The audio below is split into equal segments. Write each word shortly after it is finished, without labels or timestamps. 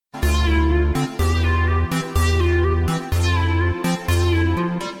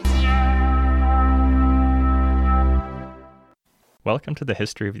Welcome to the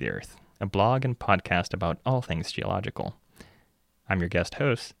History of the Earth, a blog and podcast about all things geological. I'm your guest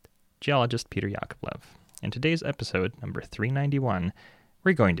host, geologist Peter Yakovlev. In today's episode, number 391,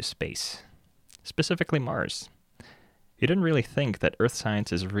 we're going to space, specifically Mars. You didn't really think that Earth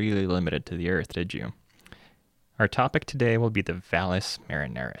science is really limited to the Earth, did you? Our topic today will be the Valles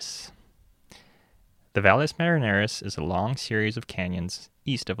Marineris. The Valles Marineris is a long series of canyons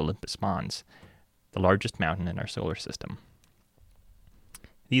east of Olympus Mons, the largest mountain in our solar system.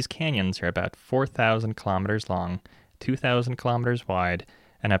 These canyons are about 4,000 kilometers long, 2,000 kilometers wide,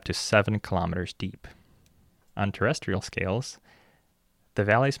 and up to 7 kilometers deep. On terrestrial scales, the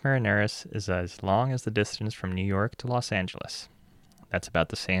Valles Marineris is as long as the distance from New York to Los Angeles. That's about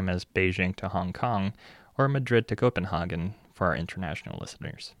the same as Beijing to Hong Kong or Madrid to Copenhagen for our international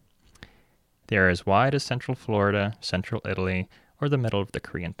listeners. They are as wide as central Florida, central Italy, or the middle of the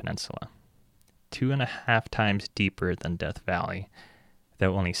Korean peninsula. 2.5 times deeper than Death Valley,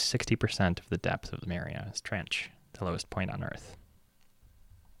 though only 60% of the depth of the Marianas Trench, the lowest point on Earth.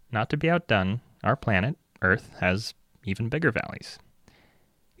 Not to be outdone, our planet, Earth, has even bigger valleys.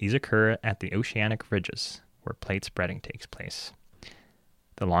 These occur at the oceanic ridges, where plate spreading takes place.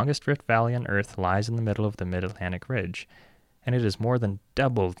 The longest rift valley on Earth lies in the middle of the Mid-Atlantic Ridge, and it is more than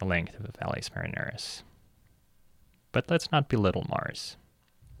double the length of the Valles Marineris. But let's not belittle Mars.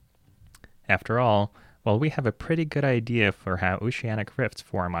 After all, while we have a pretty good idea for how oceanic rifts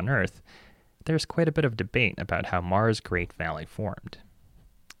form on Earth, there's quite a bit of debate about how Mars' Great Valley formed.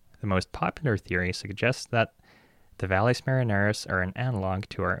 The most popular theory suggests that the Valles Marineris are an analog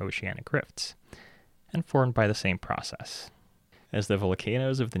to our oceanic rifts, and formed by the same process. As the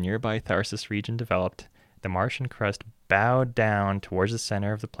volcanoes of the nearby Tharsis region developed, the Martian crust bowed down towards the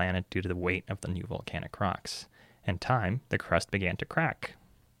center of the planet due to the weight of the new volcanic rocks. In time, the crust began to crack.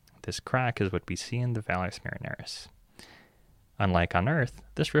 This crack is what we see in the Valles Marineris. Unlike on Earth,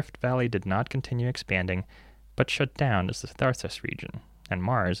 this rift valley did not continue expanding, but shut down as the Tharsis region, and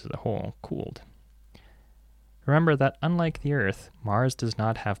Mars as a whole cooled. Remember that unlike the Earth, Mars does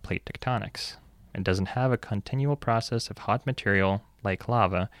not have plate tectonics. It doesn't have a continual process of hot material, like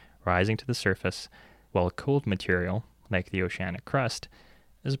lava, rising to the surface, while cold material, like the oceanic crust,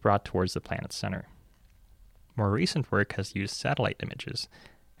 is brought towards the planet's center. More recent work has used satellite images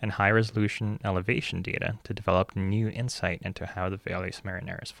and high-resolution elevation data to develop new insight into how the Valles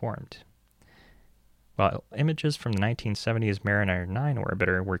Marineris formed. While images from the 1970s Mariner 9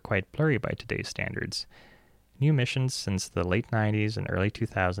 orbiter were quite blurry by today's standards, new missions since the late 90s and early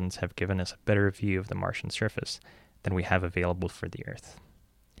 2000s have given us a better view of the Martian surface than we have available for the Earth.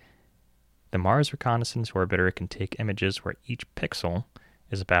 The Mars Reconnaissance Orbiter can take images where each pixel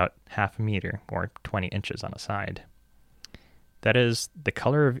is about half a meter, or 20 inches on a side. That is, the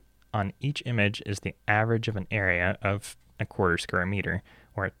color on each image is the average of an area of a quarter square meter,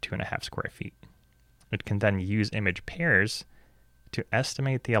 or 2.5 square feet. It can then use image pairs to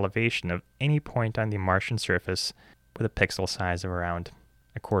estimate the elevation of any point on the Martian surface with a pixel size of around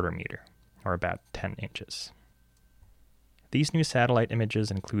a quarter meter, or about 10 inches. These new satellite images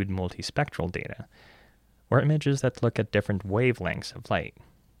include multispectral data, or images that look at different wavelengths of light.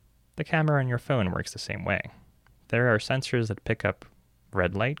 The camera on your phone works the same way. There are sensors that pick up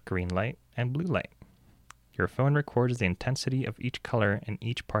red light, green light, and blue light. Your phone records the intensity of each color in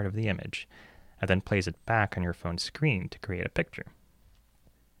each part of the image, and then plays it back on your phone's screen to create a picture.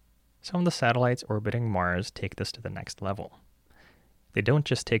 Some of the satellites orbiting Mars take this to the next level. They don't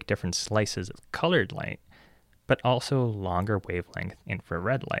just take different slices of colored light, but also longer wavelength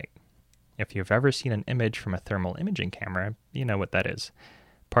infrared light. If you've ever seen an image from a thermal imaging camera, you know what that is.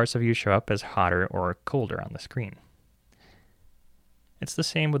 Parts of you show up as hotter or colder on the screen. It's the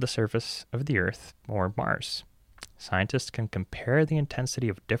same with the surface of the Earth or Mars. Scientists can compare the intensity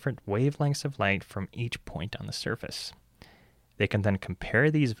of different wavelengths of light from each point on the surface. They can then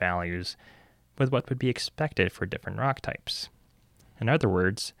compare these values with what would be expected for different rock types. In other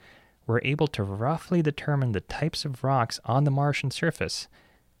words, we're able to roughly determine the types of rocks on the Martian surface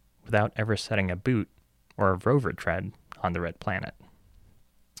without ever setting a boot or a rover tread on the red planet.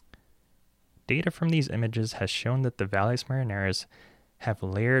 Data from these images has shown that the Valles Marineris have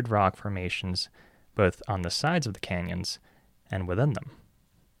layered rock formations both on the sides of the canyons and within them.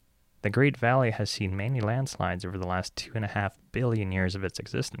 The Great Valley has seen many landslides over the last 2.5 billion years of its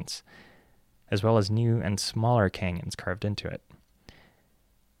existence, as well as new and smaller canyons carved into it.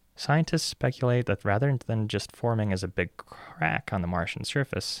 Scientists speculate that rather than just forming as a big crack on the Martian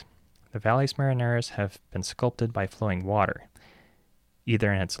surface, the Valles Marineris have been sculpted by flowing water,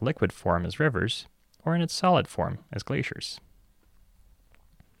 either in its liquid form as rivers or in its solid form as glaciers.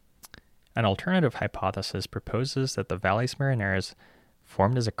 An alternative hypothesis proposes that the Valles Marineris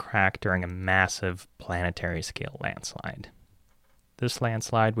formed as a crack during a massive planetary-scale landslide. This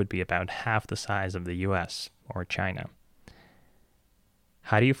landslide would be about half the size of the US or China.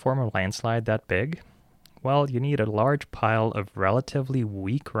 How do you form a landslide that big? Well, you need a large pile of relatively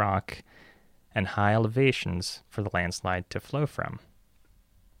weak rock and high elevations for the landslide to flow from.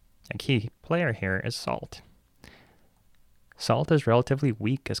 A key player here is salt. Salt is relatively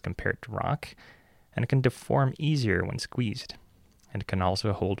weak as compared to rock, and it can deform easier when squeezed, and it can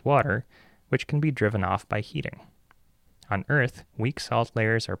also hold water, which can be driven off by heating. On Earth, weak salt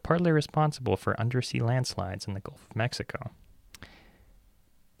layers are partly responsible for undersea landslides in the Gulf of Mexico.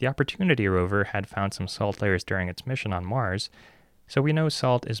 The Opportunity rover had found some salt layers during its mission on Mars, so we know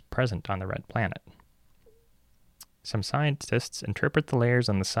salt is present on the red planet. Some scientists interpret the layers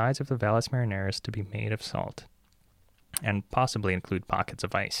on the sides of the Valles Marineris to be made of salt, and possibly include pockets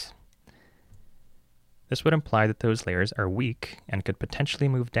of ice. This would imply that those layers are weak and could potentially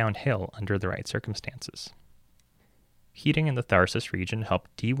move downhill under the right circumstances. Heating in the Tharsis region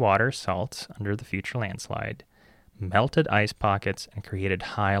helped dewater salts under the future landslide, melted ice pockets, and created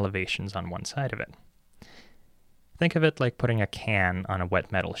high elevations on one side of it. Think of it like putting a can on a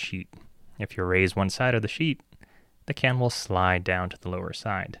wet metal sheet. If you raise one side of the sheet, the can will slide down to the lower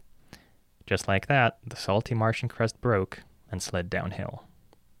side. Just like that, the salty Martian crust broke and slid downhill.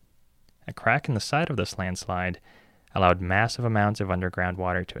 A crack in the side of this landslide allowed massive amounts of underground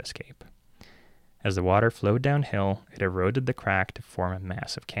water to escape. As the water flowed downhill, it eroded the crack to form a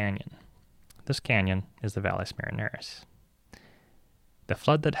massive canyon. This canyon is the Valles Marineris. The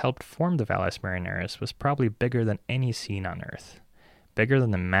flood that helped form the Valles Marineris was probably bigger than any seen on Earth, bigger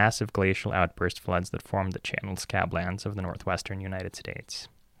than the massive glacial outburst floods that formed the channeled scablands of the northwestern United States.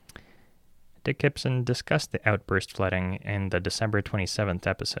 Dick Gibson discussed the outburst flooding in the December 27th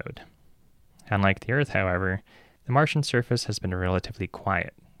episode. Unlike the Earth, however, the Martian surface has been relatively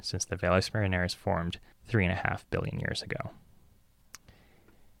quiet since the Valles Marineris formed 3.5 billion years ago.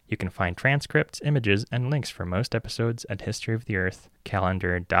 You can find transcripts, images, and links for most episodes at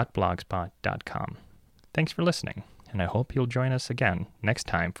historyoftheearthcalendar.blogspot.com. Thanks for listening, and I hope you'll join us again next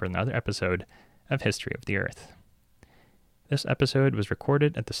time for another episode of History of the Earth. This episode was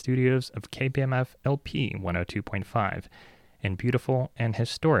recorded at the studios of KBMF LP 102.5 in beautiful and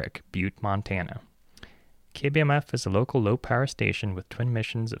historic Butte, Montana. KBMF is a local low-power station with twin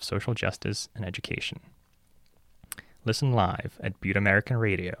missions of social justice and education. Listen live at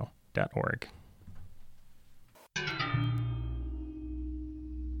butteamericanradio.org.